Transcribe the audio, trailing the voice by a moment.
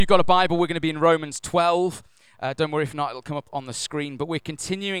If you've got a Bible, we're going to be in Romans 12. Don't worry if not, it'll come up on the screen. But we're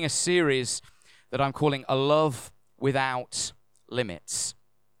continuing a series that I'm calling A Love Without Limits.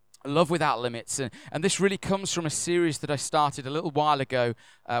 A Love Without Limits. And this really comes from a series that I started a little while ago.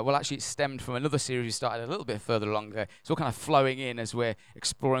 Actually, it stemmed from another series we started a little bit further along ago. It's all kind of flowing in as we're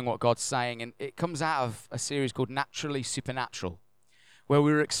exploring what God's saying. And it comes out of a series called Naturally Supernatural, where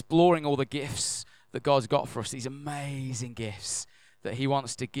we were exploring all the gifts that God's got for us, these amazing gifts that he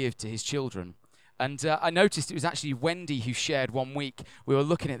wants to give to his children. And I noticed it was actually Wendy who shared one week. We were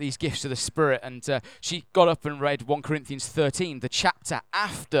looking at these gifts of the Spirit, and she got up and read 1 Corinthians 13, the chapter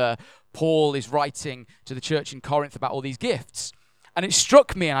after Paul is writing to the church in Corinth about all these gifts. And it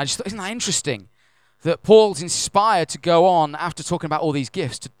struck me, and I just thought, isn't that interesting? That Paul's inspired to go on, after talking about all these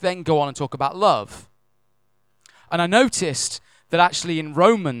gifts, to then go on and talk about love. And I noticed that actually in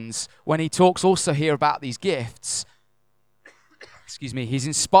Romans, when he talks also here about these gifts, he's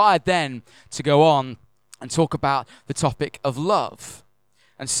inspired then to go on and talk about the topic of love.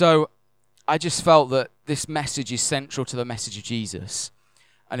 And so I just felt that this message is central to the message of Jesus.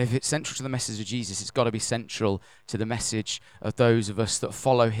 And if it's central to the message of Jesus, it's got to be central to the message of those of us that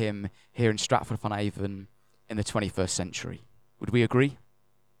follow him here in Stratford-upon-Avon in the 21st century. Would we agree?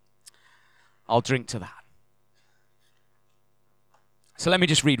 I'll drink to that. So let me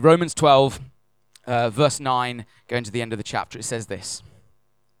just read Romans 12, verse 9, going to the end of the chapter. It says this: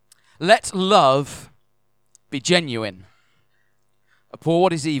 "Let love be genuine. Abhor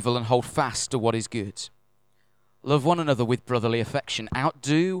what is evil and hold fast to what is good. Love one another with brotherly affection.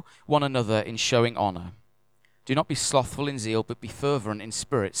 Outdo one another in showing honor. Do not be slothful in zeal, but be fervent in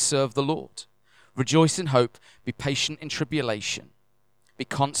spirit. Serve the Lord. Rejoice in hope. Be patient in tribulation. Be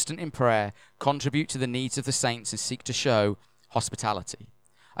constant in prayer. Contribute to the needs of the saints and seek to show hospitality."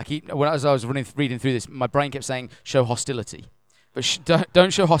 As I was reading through this, my brain kept saying, show hostility. But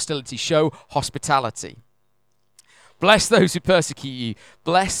don't show hostility, show hospitality. Bless those who persecute you.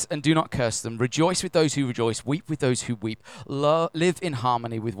 Bless and do not curse them. Rejoice with those who rejoice. Weep with those who weep. Live in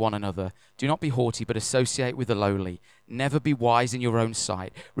harmony with one another. Do not be haughty, but associate with the lowly. Never be wise in your own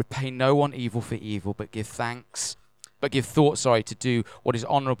sight. Repay no one evil for evil, but give thought to do what is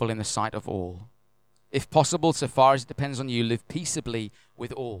honorable in the sight of all. If possible, so far as it depends on you, live peaceably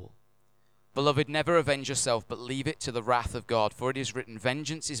with all. Beloved, never avenge yourself, but leave it to the wrath of God. For it is written,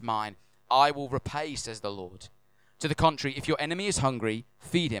 vengeance is mine, I will repay, says the Lord. To the contrary, if your enemy is hungry,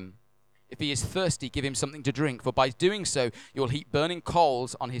 feed him. If he is thirsty, give him something to drink. For by doing so, you'll heap burning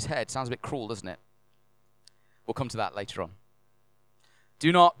coals on his head. Sounds a bit cruel, doesn't it? We'll come to that later on.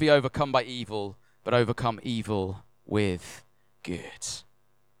 Do not be overcome by evil, but overcome evil with good.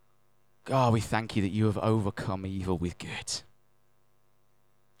 God, we thank you that you have overcome evil with good.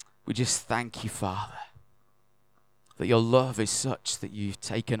 We just thank you, Father, that your love is such that you've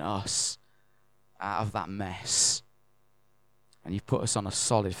taken us out of that mess and you've put us on a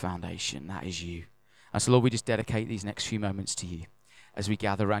solid foundation. That is you. And so, Lord, we just dedicate these next few moments to you as we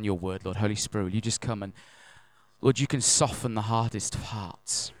gather around your word. Lord, Holy Spirit, will you just come and, Lord, you can soften the hardest of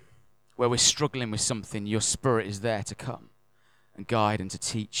hearts. Where we're struggling with something, your Spirit is there to come and guide and to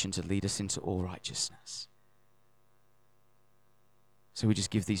teach and to lead us into all righteousness. So we just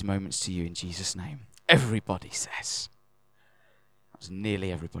give these moments to you in Jesus' name. Everybody says. That was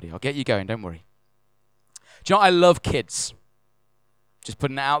nearly everybody. I'll get you going, don't worry. Do you know what? I love kids. Just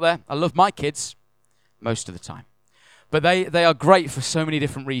putting it out there. I love my kids most of the time. But they are great for so many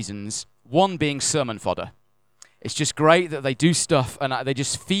different reasons. One being sermon fodder. It's just great that they do stuff and they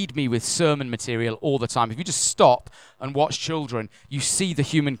just feed me with sermon material all the time. If you just stop and watch children, you see the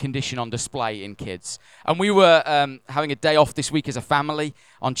human condition on display in kids. And we were having a day off this week as a family.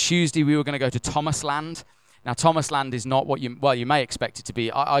 On Tuesday, we were going to go to Thomasland. Now, Thomasland is not what you may expect it to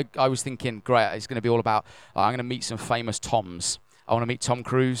be. I was thinking, great, it's going to be all about, I'm going to meet some famous Toms. I want to meet Tom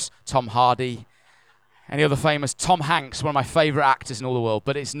Cruise, Tom Hardy, any other famous, Tom Hanks, one of my favorite actors in all the world.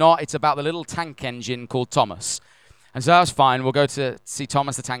 But it's not. It's about the little tank engine called Thomas. And so that's fine. We'll go to see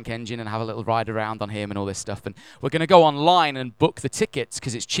Thomas the Tank Engine and have a little ride around on him and all this stuff. And we're going to go online and book the tickets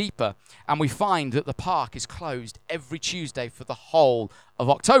because it's cheaper. And we find that the park is closed every Tuesday for the whole of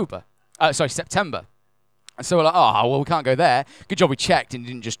September. And so we're like, we can't go there. Good job we checked and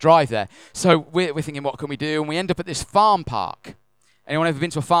didn't just drive there. So we're thinking, what can we do? And we end up at this farm park. Anyone ever been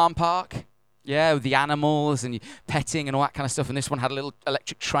to a farm park? Yeah, with the animals and petting and all that kind of stuff. And this one had a little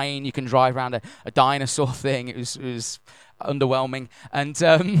electric train. You can drive around a dinosaur thing. It was underwhelming. And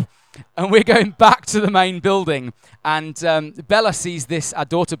we're going back to the main building. And Bella sees this. Our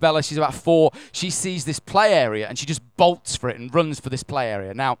daughter Bella, she's about 4. She sees this play area and she just bolts for it and runs for this play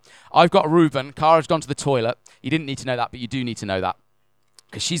area. Now, I've got Reuben. Cara's gone to the toilet. You didn't need to know that, but you do need to know that.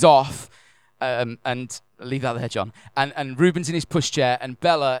 because she's off, and leave that there, John. And Reuben's in his pushchair, and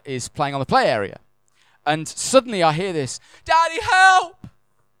Bella is playing on the play area. And suddenly I hear this, "Daddy, help!"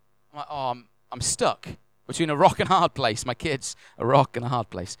 I'm like, oh, I'm stuck between a rock and a hard place. My kids, a rock and a hard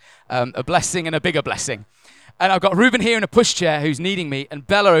place. A blessing and a bigger blessing. And I've got Reuben here in a pushchair who's needing me, and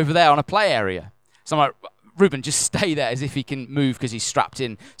Bella over there on a play area. So I'm like, Reuben, just stay there, as if he can move because he's strapped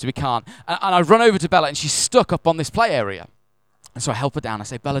in, so he can't. And I run over to Bella, and she's stuck up on this play area. And so I help her down. I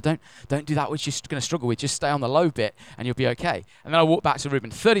say, "Bella, don't do that, which you're going to struggle with. Just stay on the low bit, and you'll be okay." And then I walk back to Reuben.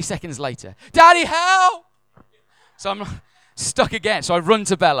 30 seconds later, "Daddy, help!" So I'm stuck again. So I run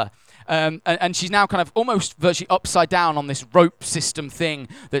to Bella. And she's now kind of almost virtually upside down on this rope system thing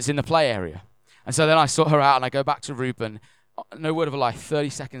that's in the play area. And so then I sort her out, and I go back to Reuben. No word of a lie, 30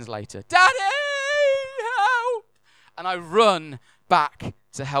 seconds later, "Daddy, help!" And I run back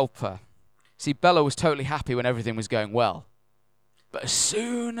to help her. See, Bella was totally happy when everything was going well. But as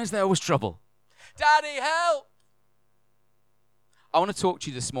soon as there was trouble, "Daddy, help!" I want to talk to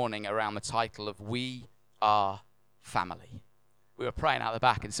you this morning around the title of We Are Family. We were praying out the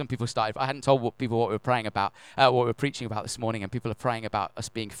back, and some people started. I hadn't told people what we were praying about, what we were preaching about this morning, and people are praying about us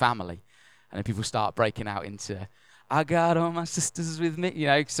being family. And then people start breaking out into, "I got all my sisters with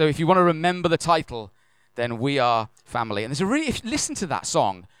me." So if you want to remember the title, then We Are Family. And if you listen to that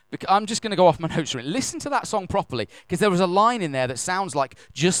song, I'm just going to go off my notes. Listen to that song properly, because there was a line in there that sounds like,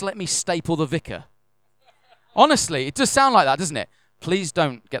 "Just let me staple the vicar." Honestly, it does sound like that, doesn't it? Please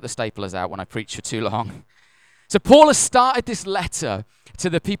don't get the staplers out when I preach for too long. So Paul has started this letter to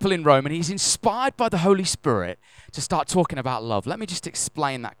the people in Rome, and he's inspired by the Holy Spirit to start talking about love. Let me just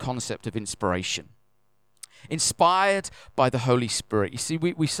explain that concept of inspiration. Inspired by the Holy Spirit. You see,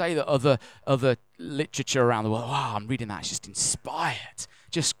 we say that other literature around the world, "Wow, I'm reading that, it's just inspired.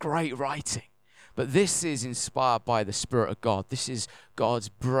 Just great writing." But this is inspired by the Spirit of God. This is God's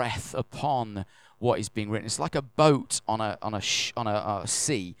breath upon what is being written. It's like a boat on a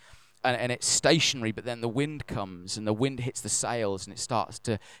sea, and it's stationary, but then the wind comes, and the wind hits the sails, and it starts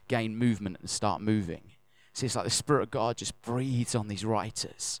to gain movement and start moving. See, it's like the Spirit of God just breathes on these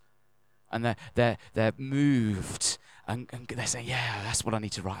writers, and they're moved, and they're saying, "Yeah, that's what I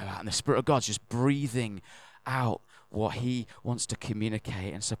need to write about." And the Spirit of God's just breathing out what he wants to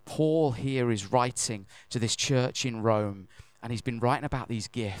communicate. And so Paul here is writing to this church in Rome, and he's been writing about these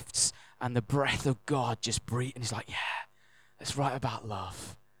gifts, and the breath of God just breathes, and he's like, "Yeah, let's write about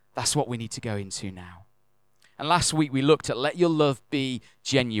love." That's what we need to go into now. And last week we looked at let your love be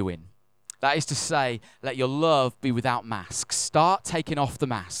genuine. That is to say, let your love be without masks. Start taking off the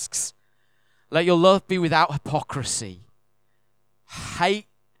masks. Let your love be without hypocrisy. Hate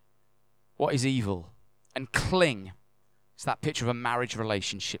what is evil and cling. It's that picture of a marriage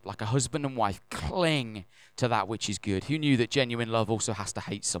relationship, like a husband and wife. Cling to that which is good. Who knew that genuine love also has to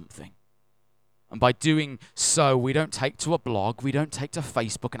hate something? And by doing so, we don't take to a blog, we don't take to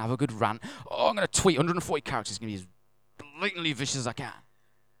Facebook and have a good rant. "Oh, I'm going to tweet 140 characters, going to be as blatantly vicious as I can."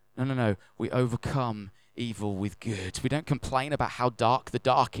 No. We overcome evil with good. We don't complain about how dark the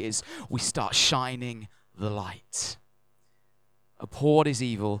dark is. We start shining the light. Abhor what is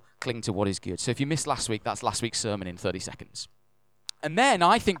evil, cling to what is good. So if you missed last week, that's last week's sermon in 30 seconds. And then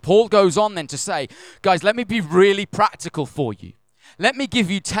I think Paul goes on then to say, guys, let me be really practical for you. Let me give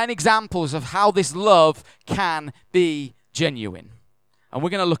you 10 examples of how this love can be genuine. And we're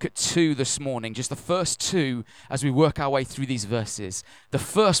going to look at 2 this morning, just the first 2 as we work our way through these verses. The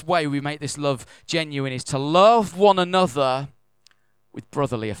first way we make this love genuine is to love one another with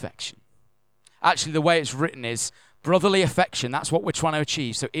brotherly affection. Actually, the way it's written is brotherly affection. That's what we're trying to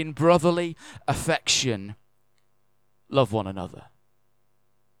achieve. So in brotherly affection, love one another.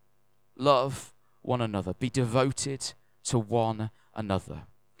 Love one another. Be devoted to one another.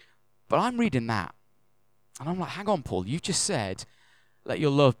 But I'm reading that, and I'm like, hang on, Paul, you just said, let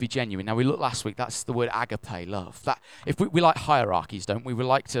your love be genuine. Now, we looked last week, that's the word agape, love. That if we like hierarchies, don't we? We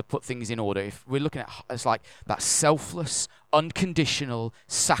like to put things in order. If we're looking at, it's like that selfless, unconditional,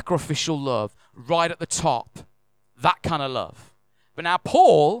 sacrificial love right at the top, that kind of love. But now,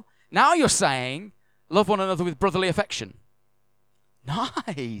 Paul, now you're saying, love one another with brotherly affection.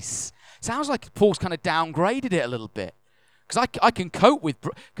 Nice. Sounds like Paul's kind of downgraded it a little bit. Because I can cope with,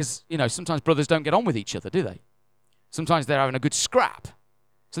 because, sometimes brothers don't get on with each other, do they? Sometimes they're having a good scrap.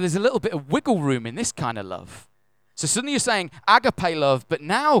 So there's a little bit of wiggle room in this kind of love. So suddenly you're saying agape love, but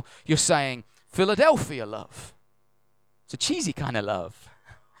now you're saying Philadelphia love. It's a cheesy kind of love.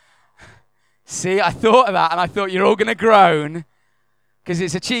 See, I thought of that, and I thought you're all going to groan because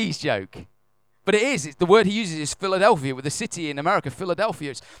it's a cheese joke. But it is. The word he uses is Philadelphia, with the city in America,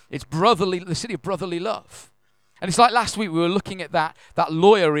 Philadelphia. It's brotherly, the city of brotherly love. And it's like last week we were looking at that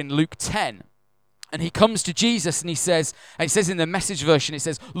lawyer in Luke 10. And he comes to Jesus and he says, and it says in the Message version, it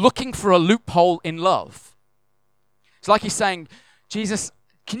says, looking for a loophole in love. It's like he's saying, Jesus,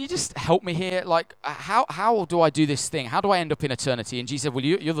 can you just help me here? Like, how do I do this thing? How do I end up in eternity? And Jesus said, well,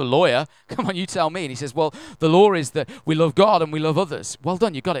 you're the lawyer. Come on, you tell me. And he says, well, the law is that we love God and we love others. Well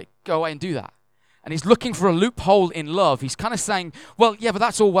done, you got it. Go away and do that. And he's looking for a loophole in love. He's kind of saying, well, yeah, but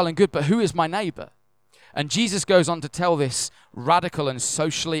that's all well and good, but who is my neighbor? And Jesus goes on to tell this radical and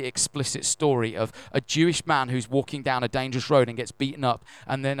socially explicit story of a Jewish man who's walking down a dangerous road and gets beaten up,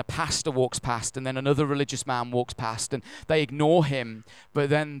 and then a pastor walks past, and then another religious man walks past, and they ignore him, but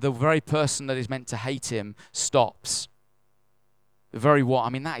then the very person that is meant to hate him stops. The very what? I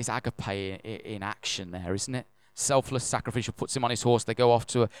mean, that is agape in action there, isn't it? Selfless, sacrificial, puts him on his horse, they go off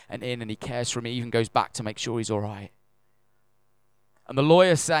to an inn, and he cares for him, he even goes back to make sure he's all right. And the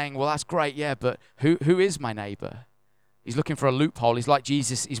lawyer's saying, well, that's great, yeah, but who is my neighbor? He's looking for a loophole. He's like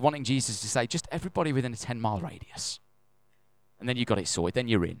Jesus. He's wanting Jesus to say, just everybody within a 10-mile radius. And then you got it sorted. Then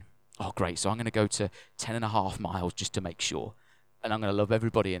you're in. Oh, great. So I'm going to go to 10.5 miles just to make sure. And I'm going to love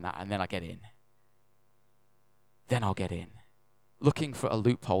everybody in that. And then I get in. Then I'll get in. Looking for a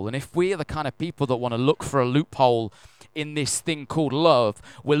loophole. And if we are the kind of people that want to look for a loophole in this thing called love,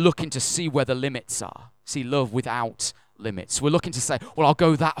 we're looking to see where the limits are. See love without limits. We're looking to say, well, I'll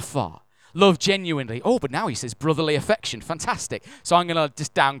go that far. Love genuinely. Oh, but now he says brotherly affection. Fantastic. So I'm going to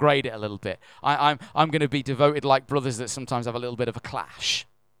just downgrade it a little bit. I'm going to be devoted like brothers that sometimes have a little bit of a clash.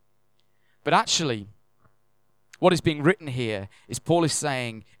 But actually, what is being written here is Paul is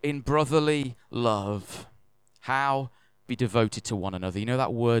saying, in brotherly love, how be devoted to one another. You know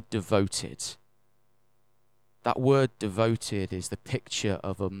that word devoted? That word devoted is the picture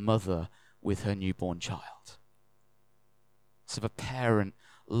of a mother with her newborn child. It's of a parent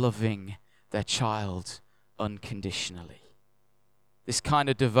loving their child unconditionally. This kind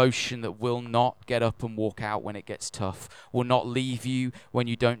of devotion that will not get up and walk out when it gets tough, will not leave you when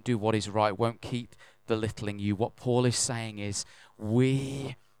you don't do what is right, won't keep belittling you. What Paul is saying is,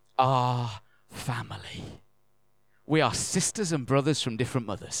 we are family. We are sisters and brothers from different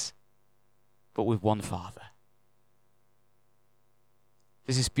mothers, but with one Father.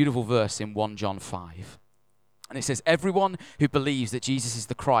 There's this beautiful verse in 1 John 5. And it says, everyone who believes that Jesus is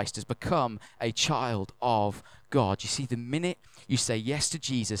the Christ has become a child of God. You see, the minute you say yes to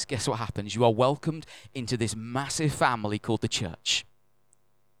Jesus, guess what happens? You are welcomed into this massive family called the church.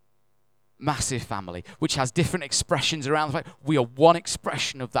 Massive family, which has different expressions around the fact we are one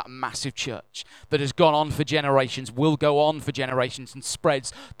expression of that massive church that has gone on for generations, will go on for generations, and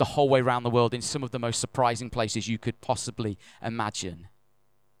spreads the whole way around the world in some of the most surprising places you could possibly imagine.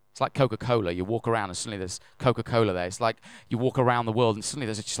 It's like Coca-Cola. You walk around and suddenly there's Coca-Cola there. It's like you walk around the world and suddenly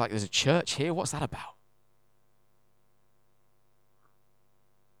there's a church here. What's that about?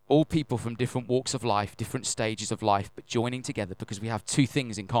 All people from different walks of life, different stages of life, but joining together because we have two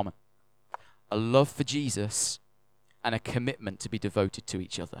things in common. A love for Jesus and a commitment to be devoted to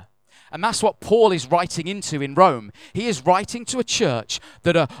each other. And that's what Paul is writing into in Rome. He is writing to a church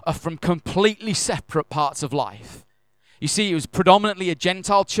that are from completely separate parts of life. You see, it was predominantly a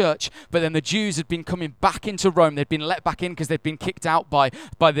Gentile church, but then the Jews had been coming back into Rome. They'd been let back in because they'd been kicked out by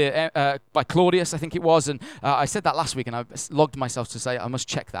Claudius, I think it was. And I said that last week, and I logged myself to say I must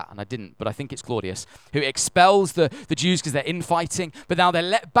check that, and I didn't, but I think it's Claudius, who expels the Jews because they're infighting. But now they're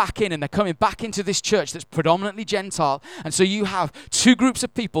let back in, and they're coming back into this church that's predominantly Gentile. And so you have two groups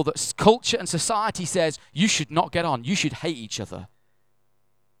of people that culture and society says you should not get on. You should hate each other.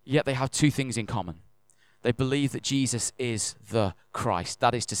 Yet they have two things in common. They believe that Jesus is the Christ.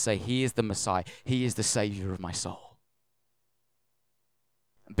 That is to say, he is the Messiah. He is the Savior of my soul.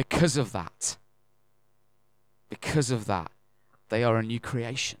 And because of that, they are a new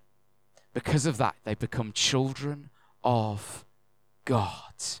creation. Because of that, they become children of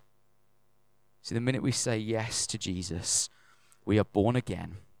God. See, the minute we say yes to Jesus, we are born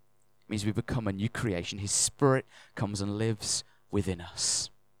again. It means we become a new creation. His Spirit comes and lives within us.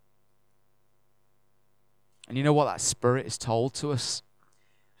 And you know what that Spirit is told to us?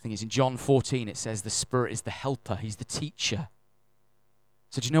 I think it's in John 14, it says the Spirit is the helper. He's the teacher.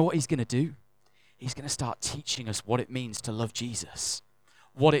 So do you know what he's going to do? He's going to start teaching us what it means to love Jesus.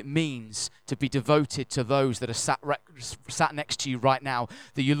 What it means to be devoted to those that are sat next to you right now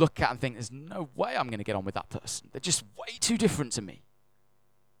that you look at and think, there's no way I'm going to get on with that person. They're just way too different to me.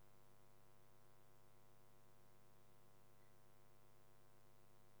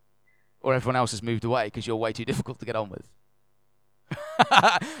 Or everyone else has moved away because you're way too difficult to get on with.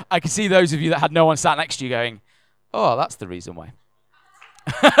 I can see those of you that had no one sat next to you going, oh, that's the reason why.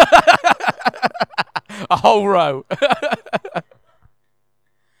 A whole row.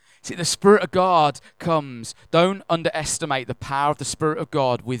 See, the Spirit of God comes. Don't underestimate the power of the Spirit of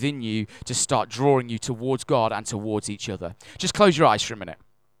God within you to start drawing you towards God and towards each other. Just close your eyes for a minute.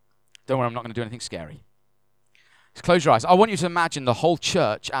 Don't worry, I'm not going to do anything scary. Just close your eyes. I want you to imagine the whole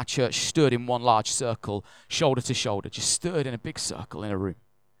church, our church, stood in one large circle, shoulder to shoulder, just stood in a big circle in a room.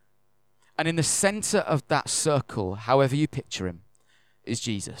 And in the center of that circle, however you picture him, is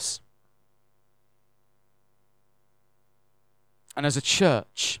Jesus. And as a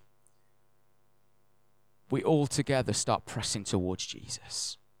church, we all together start pressing towards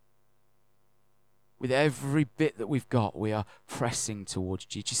Jesus. With every bit that we've got, we are pressing towards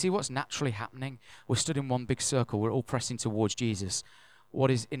Jesus. You see what's naturally happening? We're stood in one big circle. We're all pressing towards Jesus. What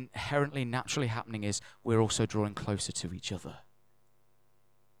is inherently naturally happening is we're also drawing closer to each other.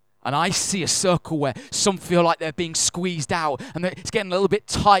 And I see a circle where some feel like they're being squeezed out and it's getting a little bit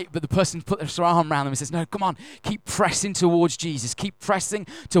tight, but the person puts their arm around them and says, no, come on, keep pressing towards Jesus. Keep pressing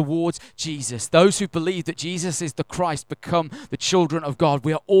towards Jesus. Those who believe that Jesus is the Christ become the children of God.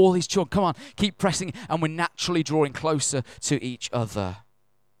 We are all his children. Come on, keep pressing, and we're naturally drawing closer to each other.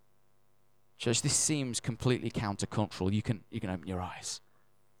 Church, this seems completely countercultural. You can open your eyes.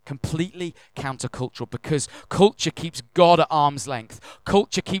 Completely countercultural, because culture keeps God at arm's length.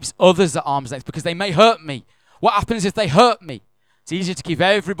 Culture keeps others at arm's length because they may hurt me. What happens if they hurt me? It's easier to keep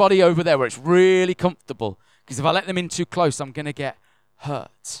everybody over there where it's really comfortable, because if I let them in too close, I'm going to get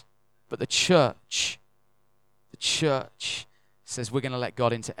hurt. But the church says we're going to let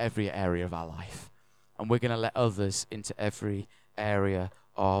God into every area of our life, and we're going to let others into every area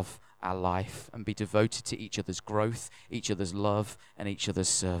of our life and be devoted to each other's growth, each other's love, and each other's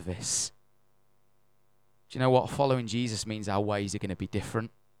service. Do you know what? Following Jesus means our ways are going to be different.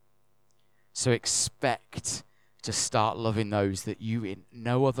 So expect to start loving those that you in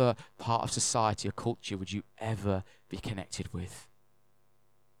no other part of society or culture would you ever be connected with.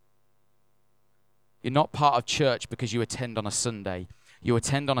 You're not part of church because you attend on a Sunday. You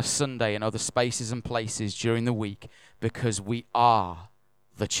attend on a Sunday in other spaces and places during the week because we are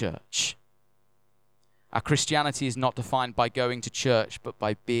the church. Our Christianity is not defined by going to church, but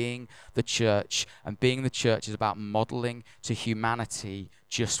by being the church. And being the church is about modeling to humanity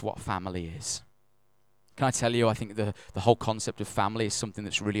just what family is. Can I tell you, I think the whole concept of family is something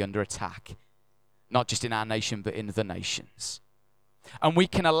that's really under attack. Not just in our nation, but in the nations. And we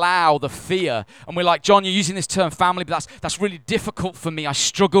can allow the fear, and we're like, John, you're using this term family, but that's really difficult for me. I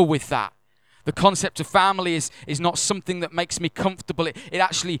struggle with that. The concept of family is not something that makes me comfortable.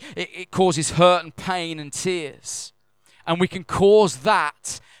 It causes hurt and pain and tears. And we can cause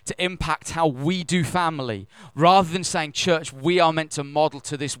that to impact how we do family. Rather than saying, church, we are meant to model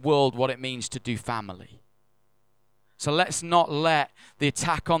to this world what it means to do family. So let's not let the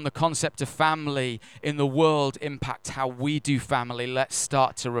attack on the concept of family in the world impact how we do family. Let's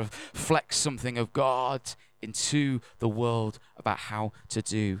start to reflect something of God into the world about how to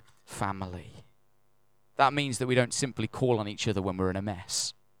do family. That means that we don't simply call on each other when we're in a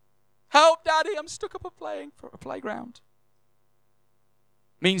mess. Help, Daddy, I'm stuck up playing for a playground.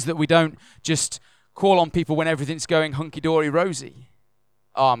 Means that we don't just call on people when everything's going hunky-dory rosy.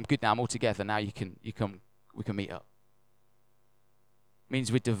 Oh, I'm good now, I'm all together. Now we can meet up. Means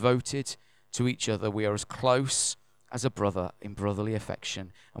we're devoted to each other. We are as close as a brother in brotherly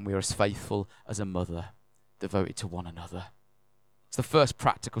affection, and we are as faithful as a mother, devoted to one another. It's the first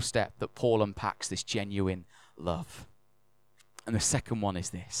practical step that Paul unpacks this genuine love. And the second one is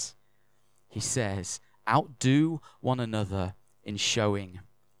this. He says, outdo one another in showing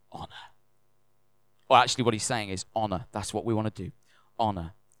honor. Well, actually what he's saying is honor. That's what we want to do.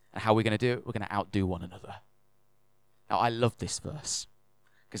 Honor. And how we're going to do it? We're going to outdo one another. Now, I love this verse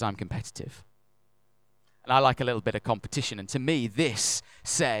because I'm competitive. And I like a little bit of competition. And to me, this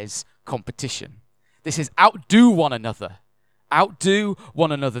says competition. This is outdo one another. Outdo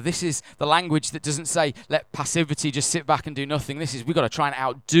one another. This is the language that doesn't say, let passivity just sit back and do nothing. This is, we've got to try and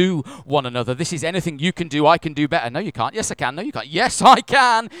outdo one another. This is anything you can do, I can do better. No, you can't. Yes, I can. No, you can't. Yes, I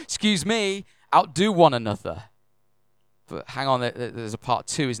can. Excuse me. Outdo one another. But hang on, there's a part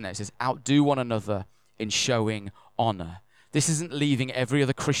 2, isn't there? It says, outdo one another in showing honor. This isn't leaving every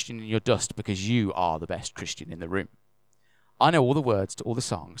other Christian in your dust because you are the best Christian in the room. I know all the words to all the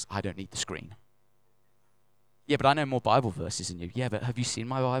songs. I don't need the screen. Yeah, but I know more Bible verses than you. Yeah, but have you seen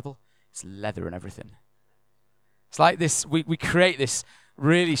my Bible? It's leather and everything. It's like this, we create this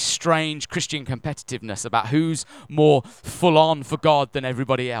really strange Christian competitiveness about who's more full on for God than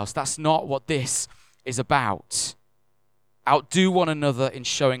everybody else. That's not what this is about. Outdo one another in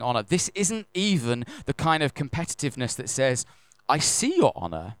showing honor. This isn't even the kind of competitiveness that says, I see your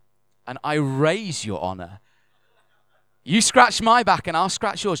honor and I raise your honor. You scratch my back and I'll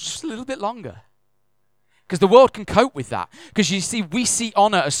scratch yours just a little bit longer. Because the world can cope with that. Because you see, we see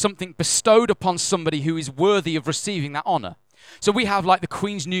honor as something bestowed upon somebody who is worthy of receiving that honor. So we have like the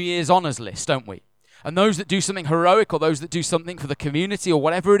Queen's New Year's honors list, don't we? And those that do something heroic or those that do something for the community or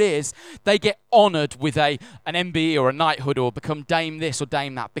whatever it is, they get honored with an MBE or a knighthood or become Dame this or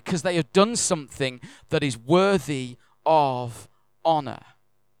Dame that because they have done something that is worthy of honor.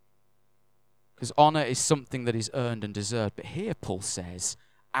 Because honor is something that is earned and deserved. But here Paul says,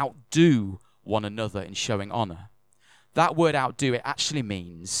 outdo one another in showing honor. That word outdo, it actually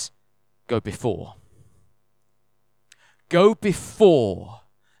means go before. Go before.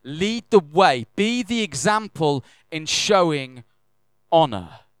 Lead the way. Be the example in showing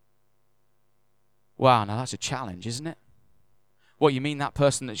honor. Wow, now that's a challenge, isn't it? What, you mean that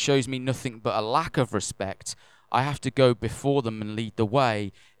person that shows me nothing but a lack of respect, I have to go before them and lead the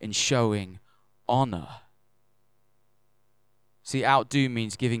way in showing honor. See, outdo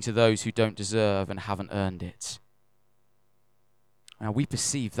means giving to those who don't deserve and haven't earned it. Now, we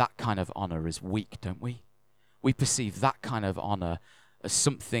perceive that kind of honor as weak, don't we? We perceive that kind of honor as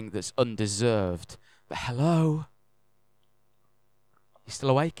something that's undeserved. But hello? You still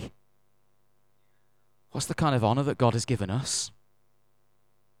awake? What's the kind of honor that God has given us?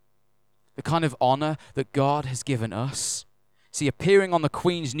 The kind of honor that God has given us. See, appearing on the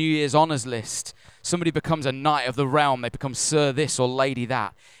Queen's New Year's honors list, somebody becomes a knight of the realm, they become Sir this or Lady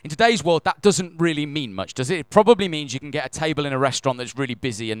that. In today's world, that doesn't really mean much, does it? It probably means you can get a table in a restaurant that's really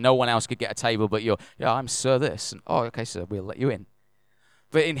busy and no one else could get a table, but I'm Sir this. And, oh, okay, sir, we'll let you in.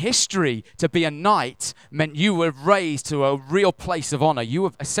 But in history, to be a knight meant you were raised to a real place of honor. You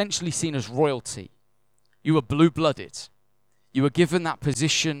were essentially seen as royalty. You were blue-blooded. You were given that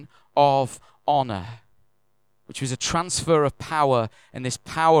position of honor, which was a transfer of power, and this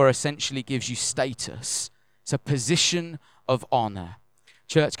power essentially gives you status. It's a position of honor.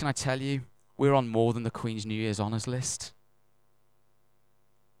 Church, can I tell you, we're on more than the Queen's New Year's honors list.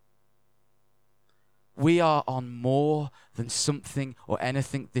 We are on more than something or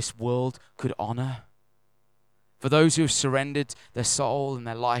anything this world could honor. For those who have surrendered their soul and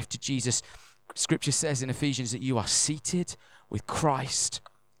their life to Jesus, Scripture says in Ephesians that you are seated with Christ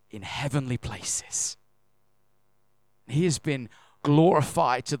in heavenly places. He has been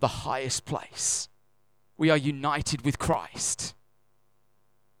glorified to the highest place. We are united with Christ.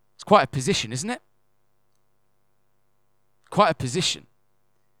 It's quite a position, isn't it? Quite a position.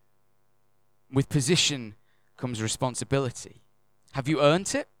 With position comes responsibility. Have you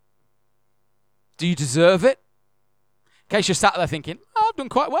earned it? Do you deserve it? In case you're sat there thinking, oh, I've done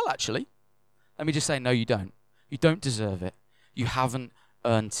quite well actually. Let me just say, no, you don't. You don't deserve it. You haven't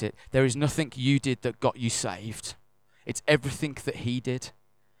earned it. There is nothing you did that got you saved. It's everything that he did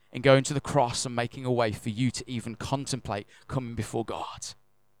in going to the cross and making a way for you to even contemplate coming before God.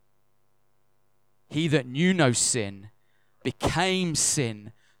 He that knew no sin became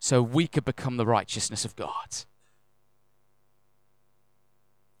sin so we could become the righteousness of God.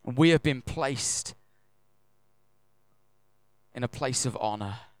 And we have been placed in a place of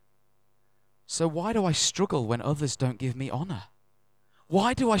honor. So why do I struggle when others don't give me honor?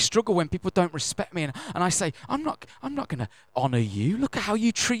 Why do I struggle when people don't respect me and I say, I'm not going to honor you. Look at how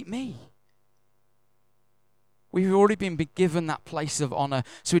you treat me. We've already been given that place of honor.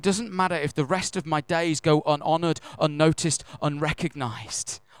 So it doesn't matter if the rest of my days go unhonored, unnoticed,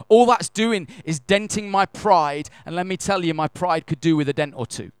 unrecognized. All that's doing is denting my pride. And let me tell you, my pride could do with a dent or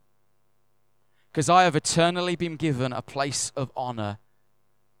two. Because I have eternally been given a place of honor.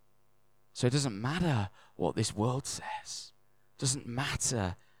 So it doesn't matter what this world says. It doesn't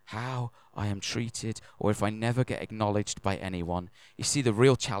matter how I am treated or if I never get acknowledged by anyone. You see, the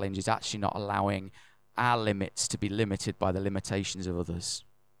real challenge is actually not allowing our limits to be limited by the limitations of others.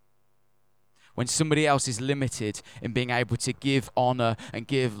 When somebody else is limited in being able to give honor and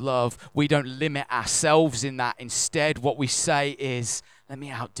give love, we don't limit ourselves in that. Instead, what we say is, let me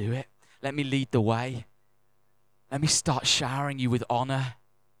outdo it. Let me lead the way. Let me start showering you with honor.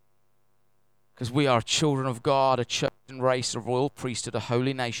 Because we are children of God, a chosen race, a royal priesthood, a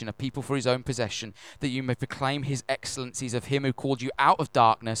holy nation, a people for his own possession, that you may proclaim his excellencies of him who called you out of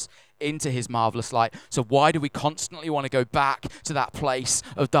darkness into his marvelous light. So why do we constantly want to go back to that place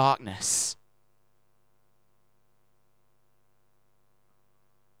of darkness?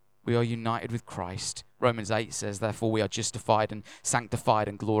 We are united with Christ. Romans 8 says, therefore we are justified and sanctified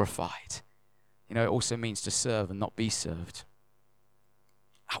and glorified. You know, it also means to serve and not be served.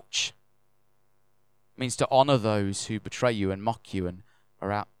 Ouch. It means to honor those who betray you and mock you and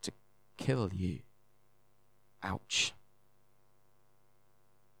are out to kill you. Ouch.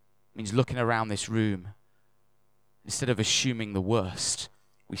 It means looking around this room. Instead of assuming the worst,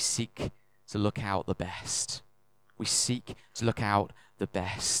 we seek to look out the best. We seek to look out the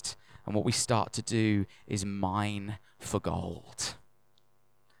best. And what we start to do is mine for gold.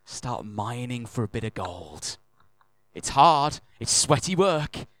 Start mining for a bit of gold. It's hard. It's sweaty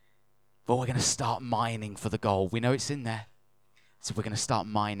work. But we're going to start mining for the gold. We know it's in there. So we're going to start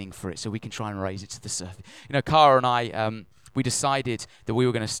mining for it so we can try and raise it to the surface. You know, Cara and I, we decided that we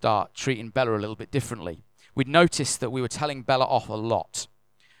were going to start treating Bella a little bit differently. We'd noticed that we were telling Bella off a lot.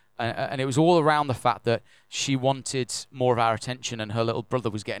 And it was all around the fact that she wanted more of our attention and her little brother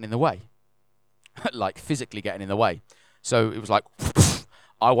was getting in the way. Like physically getting in the way. So it was like,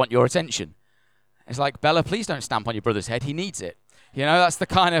 I want your attention. It's like, Bella, please don't stamp on your brother's head. He needs it. You know,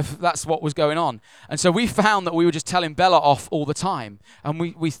 that's what was going on. And so we found that we were just telling Bella off all the time. And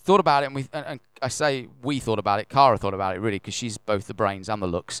we thought about it, and I say we thought about it, Cara thought about it really, because she's both the brains and the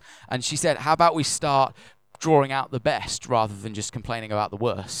looks. And she said, how about we start drawing out the best rather than just complaining about the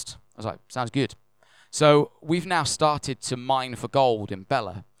worst? I was like, sounds good. So we've now started to mine for gold in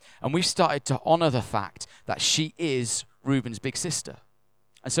Bella. And we've started to honor the fact that she is Reuben's big sister.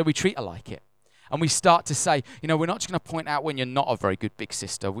 And so we treat her like it. And we start to say, you know, we're not just going to point out when you're not a very good big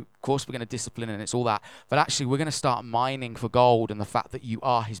sister. Of course, we're going to discipline and it's all that. But actually, we're going to start mining for gold and the fact that you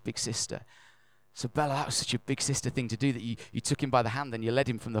are his big sister. So Bella, that was such a big sister thing to do that you took him by the hand and you led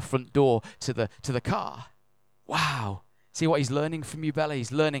him from the front door to the car. Wow. See what he's learning from you, Bella?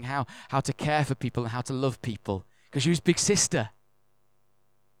 He's learning how to care for people and how to love people because you're his big sister.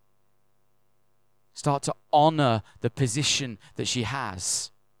 Start to honor the position that she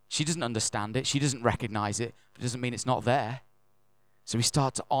has. She doesn't understand it. She doesn't recognize it. But it doesn't mean it's not there. So we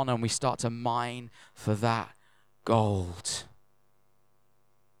start to honor and we start to mine for that gold.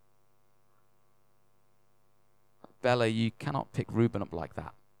 Bella, you cannot pick Reuben up like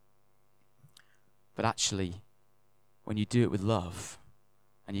that. But actually, when you do it with love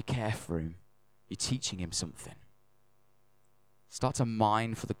and you care for him, you're teaching him something. Start to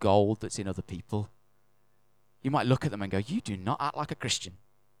mine for the gold that's in other people. You might look at them and go, you do not act like a Christian.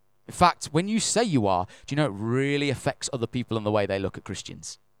 In fact, when you say you are, do you know it really affects other people in the way they look at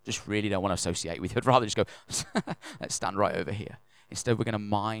Christians? Just really don't want to associate with you. I'd rather just go, let's stand right over here. Instead, we're going to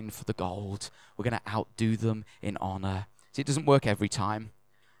mine for the gold. We're going to outdo them in honor. See, it doesn't work every time.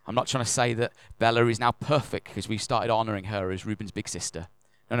 I'm not trying to say that Bella is now perfect because we've started honoring her as Reuben's big sister.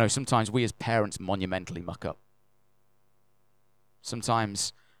 No, sometimes we as parents monumentally muck up.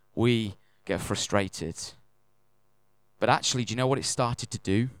 Sometimes we get frustrated. But actually, do you know what it started to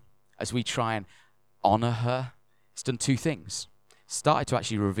do? As we try and honor her, it's done two things. It started to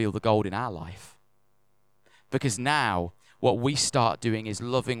actually reveal the gold in our life. Because now, what we start doing is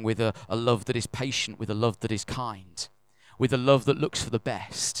loving with a love that is patient, with a love that is kind, with a love that looks for the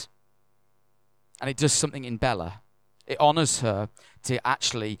best. And it does something in Bella. It honors her to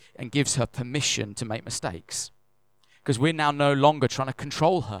actually, and gives her permission to make mistakes. Because we're now no longer trying to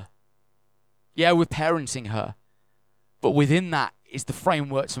control her. Yeah, we're parenting her. But within that is the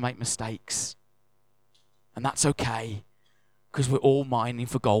framework to make mistakes. And that's okay, because we're all mining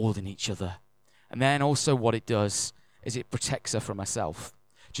for gold in each other. And then also what it does is it protects her from herself.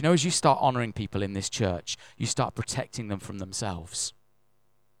 Do you know, as you start honoring people in this church, you start protecting them from themselves.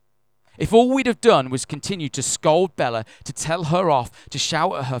 If all we'd have done was continue to scold Bella, to tell her off, to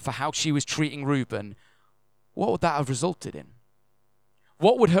shout at her for how she was treating Reuben, what would that have resulted in?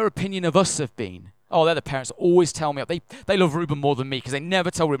 What would her opinion of us have been? Oh, they're the parents that always tell me off. They love Reuben more than me because they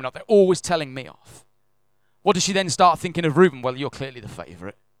never tell Reuben off. They're always telling me off. What does she then start thinking of Reuben? Well, you're clearly the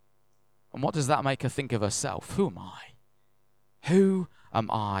favorite. And what does that make her think of herself? Who am I? Who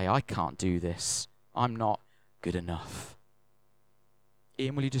am I? I can't do this. I'm not good enough.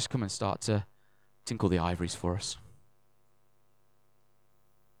 Ian, will you just come and start to tinkle the ivories for us?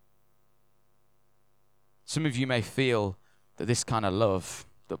 Some of you may feel that this kind of love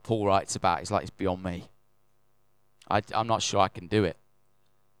that Paul writes about is like it's beyond me. I'm not sure I can do it.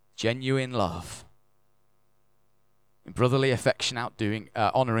 Genuine love. In brotherly affection,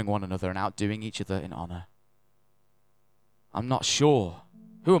 honoring one another and outdoing each other in honor. I'm not sure.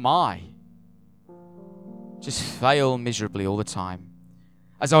 Who am I? Just fail miserably all the time.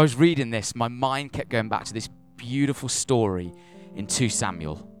 As I was reading this, my mind kept going back to this beautiful story in 2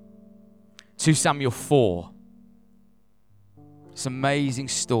 Samuel. 2 Samuel 4. This amazing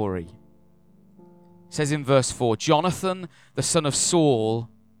story. It says in verse 4, Jonathan, the son of Saul,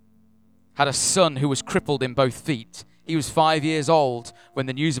 had a son who was crippled in both feet. He was 5 years old when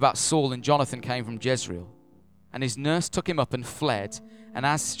the news about Saul and Jonathan came from Jezreel. And his nurse took him up and fled. And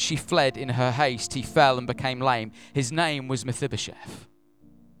as she fled in her haste, he fell and became lame. His name was Mephibosheth.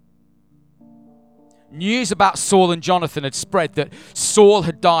 News about Saul and Jonathan had spread that Saul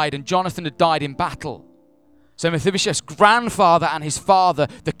had died and Jonathan had died in battle. So Mephibosheth's grandfather and his father,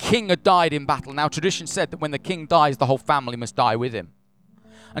 the king, had died in battle. Now, tradition said that when the king dies, the whole family must die with him.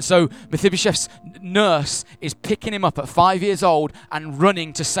 And so Mephibosheth's nurse is picking him up at 5 years old and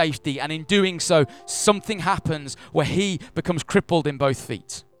running to safety. And in doing so, something happens where he becomes crippled in both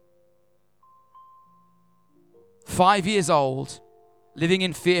feet. 5 years old, living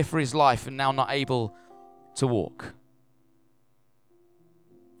in fear for his life and now not able to walk.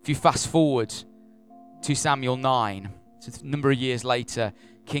 If you fast forward to Samuel 9, so a number of years later,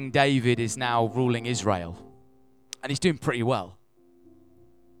 King David is now ruling Israel. And he's doing pretty well.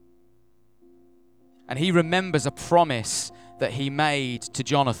 And he remembers a promise that he made to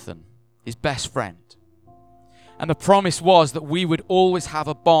Jonathan, his best friend. And the promise was that we would always have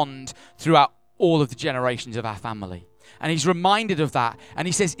a bond throughout all of the generations of our family. And he's reminded of that. And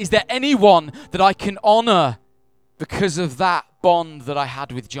he says, is there anyone that I can honor because of that bond that I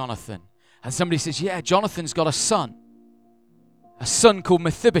had with Jonathan? And somebody says, yeah, Jonathan's got a son called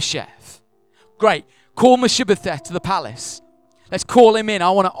Mephibosheth. Great. Call Mephibosheth to the palace. Let's call him in. I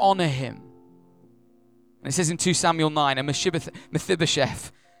want to honor him. And it says in 2 Samuel 9, and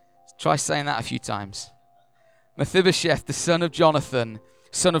Mephibosheth, try saying that a few times. Mephibosheth, the son of Jonathan,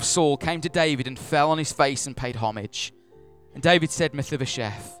 son of Saul, came to David and fell on his face and paid homage. And David said,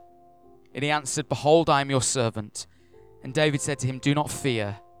 Mephibosheth. And he answered, behold, I am your servant. And David said to him, do not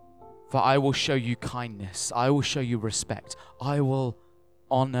fear, for I will show you kindness. I will show you respect. I will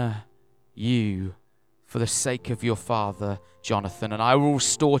honor you for the sake of your father, Jonathan. And I will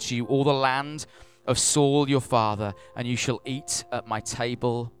restore to you all the land of Saul your father, and you shall eat at my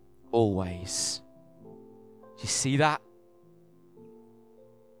table always. Do you see that?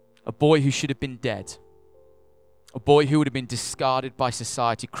 A boy who should have been dead. A boy who would have been discarded by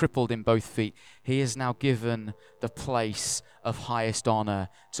society, crippled in both feet. He is now given the place of highest honor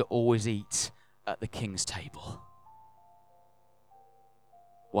to always eat at the king's table.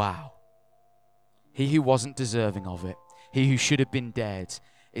 Wow. He who wasn't deserving of it, he who should have been dead,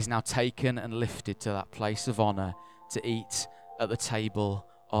 is now taken and lifted to that place of honor to eat at the table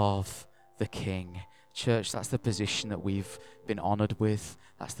of the king. Church, that's the position that we've been honored with.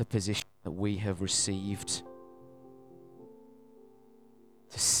 That's the position that we have received.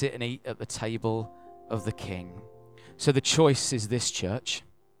 To sit and eat at the table of the king. So the choice is this, church.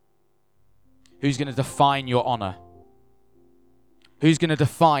 Who's going to define your honor? Who's going to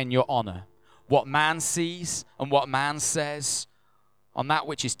define your honor? What man sees and what man says, on that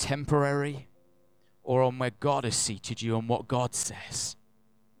which is temporary, or on where God has seated you and what God says?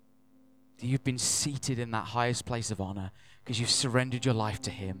 You've been seated in that highest place of honor because you've surrendered your life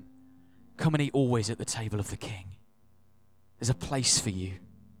to him. Come and eat always at the table of the king. There's a place for you.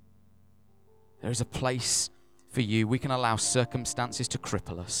 There is a place for you. We can allow circumstances to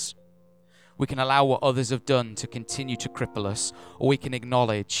cripple us. We can allow what others have done to continue to cripple us, or we can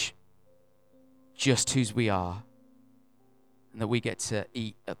acknowledge just whose we are and that we get to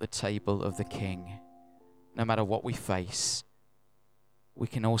eat at the table of the king. No matter what we face, we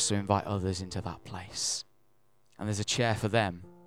can also invite others into that place. And there's a chair for them.